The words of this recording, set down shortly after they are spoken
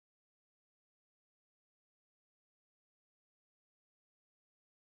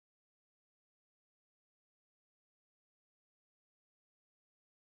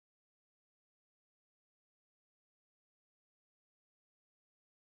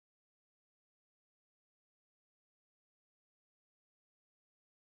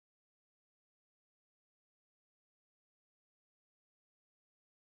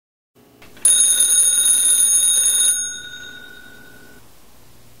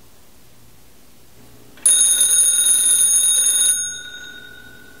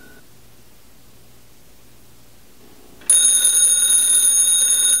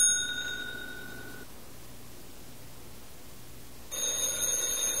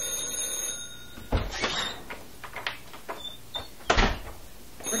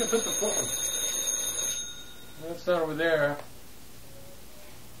put the phone? That's not over there.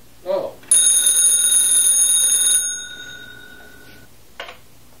 Oh.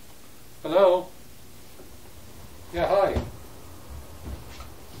 Hello? Yeah, hi.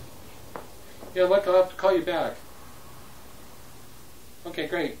 Yeah, look, I'll have to call you back. Okay,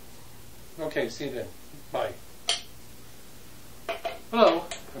 great. Okay, see you then. Bye. Hello,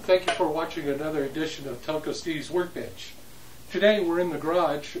 and thank you for watching another edition of Telco Steve's Workbench. Today we're in the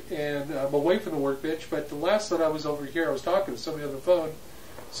garage, and I'm away from the workbench, but the last that I was over here, I was talking to somebody on the phone,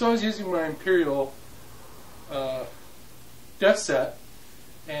 so I was using my Imperial desk set,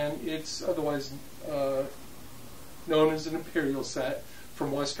 and it's otherwise known as an Imperial set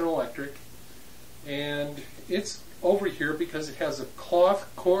from Western Electric, and it's over here because it has a cloth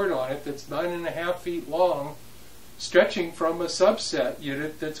cord on it that's 9.5 feet long, stretching from a subset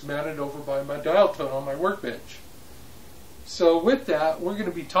unit that's mounted over by my dial tone on my workbench. So with that, we're going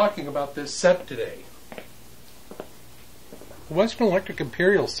to be talking about this set today. The Western Electric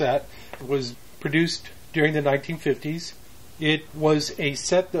Imperial set was produced during the 1950s. It was a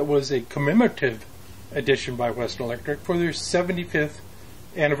set that was a commemorative edition by Western Electric for their 75th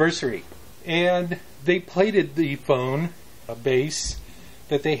anniversary. And they plated the phone, a base,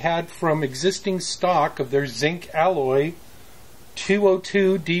 that they had from existing stock of their zinc alloy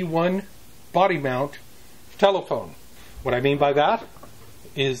 202 D1 body mount telephone. What I mean by that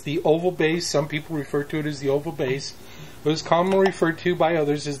is the oval base. Some people refer to it as the oval base, but it's commonly referred to by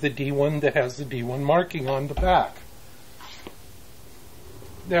others as the D1 that has the D1 marking on the back.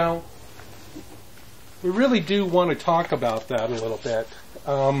 Now, we really do want to talk about that a little bit.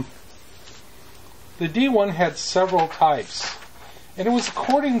 The D1 had several types, and it was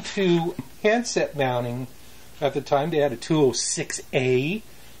according to handset mounting at the time. They had a 206A,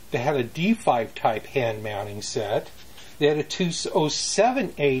 they had a D5 type hand mounting set, they had a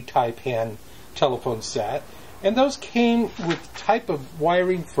 207A type hand telephone set, and those came with type of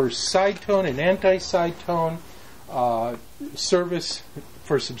wiring for side tone and anti-side tone, service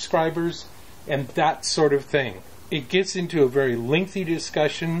for subscribers, and that sort of thing. It gets into a very lengthy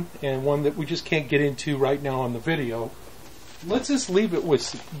discussion, and one that we just can't get into right now on the video. Let's just leave it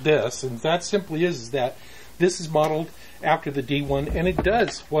with this, and that simply is that this is modeled after the D1, and it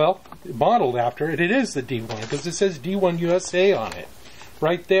does, well, modeled after it, it is the D1, because it says D1 USA on it,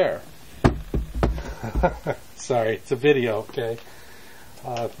 right there. Sorry, it's a video, okay?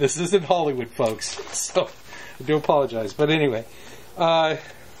 This isn't Hollywood, folks, so I do apologize. But anyway,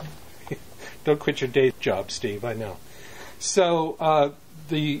 don't quit your day job, Steve, I know. So,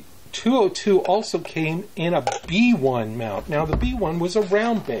 the 202 also came in a B1 mount. Now, the B1 was a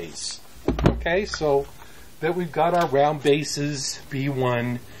round base. Okay, so that we've got our round bases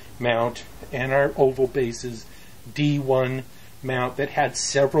B1 mount and our oval bases D1 mount that had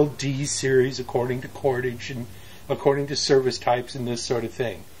several D series according to cordage and according to service types and this sort of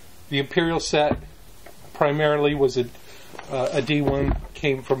thing. The Imperial set primarily was a D1,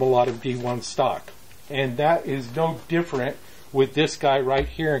 came from a lot of D1 stock. And that is no different with this guy right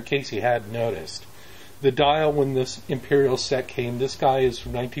here, in case you hadn't noticed. The dial, when this Imperial set came, this guy is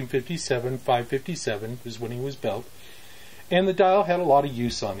from 1957, 557 is when he was built. And the dial had a lot of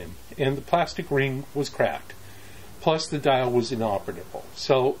use on him. And the plastic ring was cracked. Plus the dial was inoperable.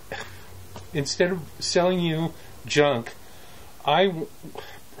 So instead of selling you junk, I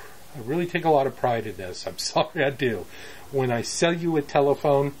really take a lot of pride in this. I'm sorry, I do. When I sell you a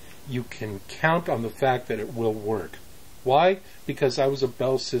telephone, you can count on the fact that it will work. Why? Because I was a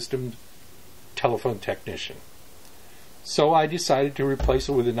Bell System telephone technician. So I decided to replace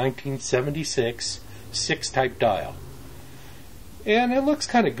it with a 1976 6-type dial. And it looks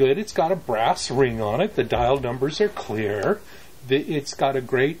kind of good. It's got a brass ring on it. The dial numbers are clear. It's got a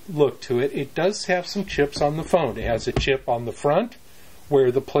great look to it. It does have some chips on the phone. It has a chip on the front where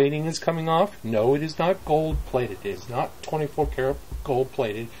the plating is coming off. No, it is not gold plated. It is not 24 karat gold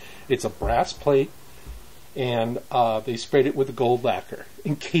plated. It's a brass plate, and they sprayed it with a gold lacquer.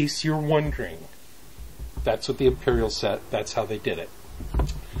 In case you're wondering, that's what the Imperial set, that's how they did it.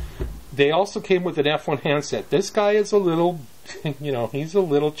 They also came with an F1 handset. This guy is a little, he's a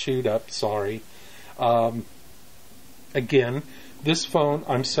little chewed up, sorry. Again, this phone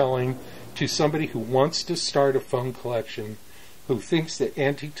I'm selling to somebody who wants to start a phone collection, who thinks that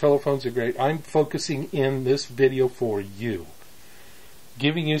antique telephones are great. I'm focusing in this video for you,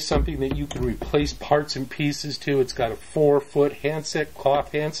 giving you something that you can replace parts and pieces to. It's got a 4-foot handset,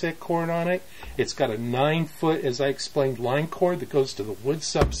 cloth handset cord on it. It's got a 9-foot, as I explained, line cord that goes to the wood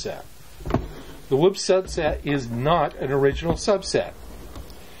subset. The wood subset is not an original subset.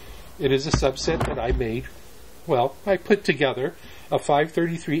 It is a subset that I made, well, I put together a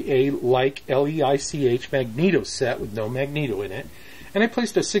 533A like LEICH magneto set with no magneto in it, and I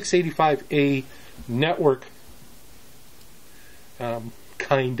placed a 685A network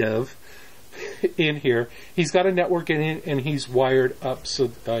kind of in here. He's got a network in it, and he's wired up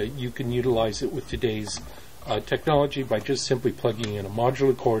so you can utilize it with today's technology by just simply plugging in a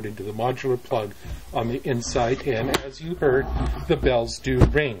modular cord into the modular plug on the inside, and as you heard, the bells do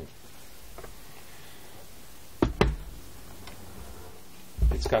ring.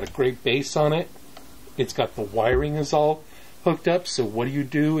 It's got a great base on it. It's got the wiring is all hooked up, so what do you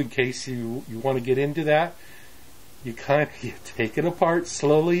do in case you want to get into that? You take it apart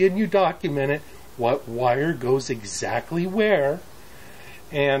slowly and you document it, what wire goes exactly where.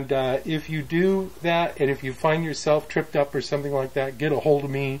 And if you do that, and if you find yourself tripped up or something like that, get a hold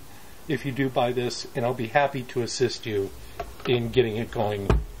of me if you do buy this, and I'll be happy to assist you in getting it going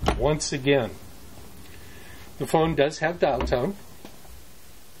once again. The phone does have dial tone,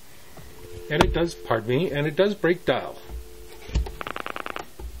 and it does, and it does break dial.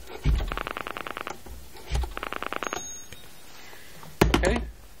 Okay,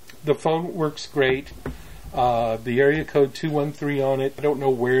 the phone works great. The area code 213 on it, I don't know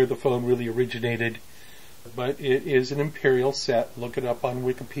where the phone really originated, but it is an Imperial set. Look it up on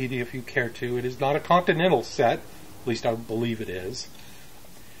Wikipedia if you care to. It is not a Continental set, at least I believe it is.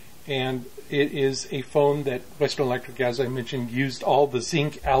 And it is a phone that Western Electric, as I mentioned, used all the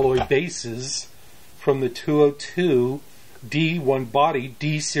zinc alloy bases from the 202 D1 body,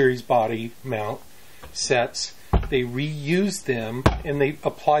 D series body mount sets. They reused them, and they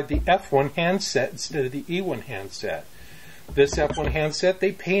applied the F1 handset instead of the E1 handset. This F1 handset,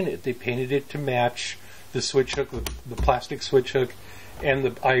 they painted. They painted it to match the switch hook, the plastic switch hook, and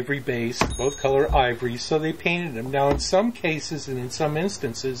the ivory base, both color ivory, so they painted them. Now, in some cases and in some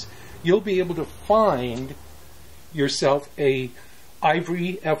instances, you'll be able to find yourself a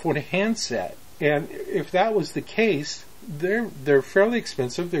ivory F1 handset. And if that was the case, they're fairly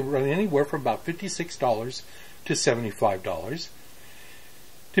expensive. They run anywhere from about $56 to $75,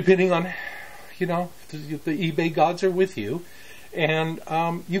 depending on, the eBay gods are with you, and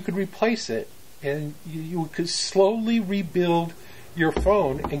you could replace it, and you could slowly rebuild your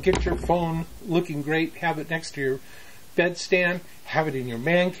phone and get your phone looking great. Have it next to your bedstand, have it in your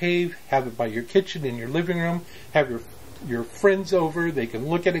man cave, have it by your kitchen, in your living room, have your friends over. They can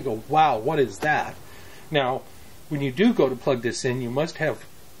look at it and go, wow, what is that? Now, when you do go to plug this in, you must have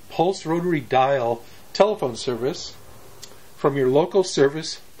pulse rotary dial telephone service from your local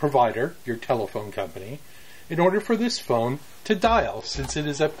service provider, your telephone company, in order for this phone to dial, since it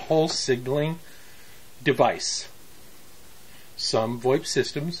is a pulse signaling device. Some VoIP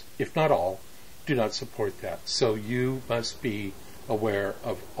systems, if not all, do not support that. So you must be aware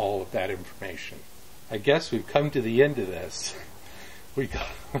of all of that information. I guess we've come to the end of this. We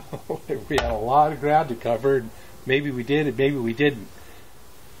had a lot of ground to cover, and maybe we did and maybe we didn't.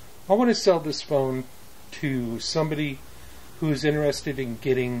 I want to sell this phone to somebody who's interested in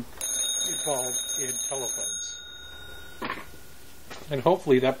getting involved in telephones. And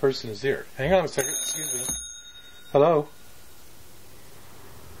hopefully that person is here. Hang on a second, excuse me. Hello?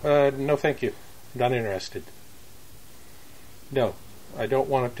 No thank you. Not interested. No, I don't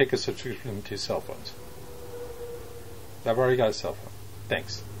want to take a subscription to cell phones. I've already got a cell phone.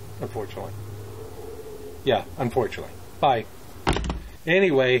 Thanks, unfortunately. Yeah, unfortunately. Bye.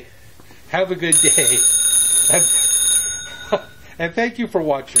 Anyway, have a good day. And thank you for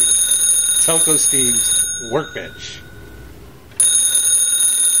watching Telco Steve's Workbench.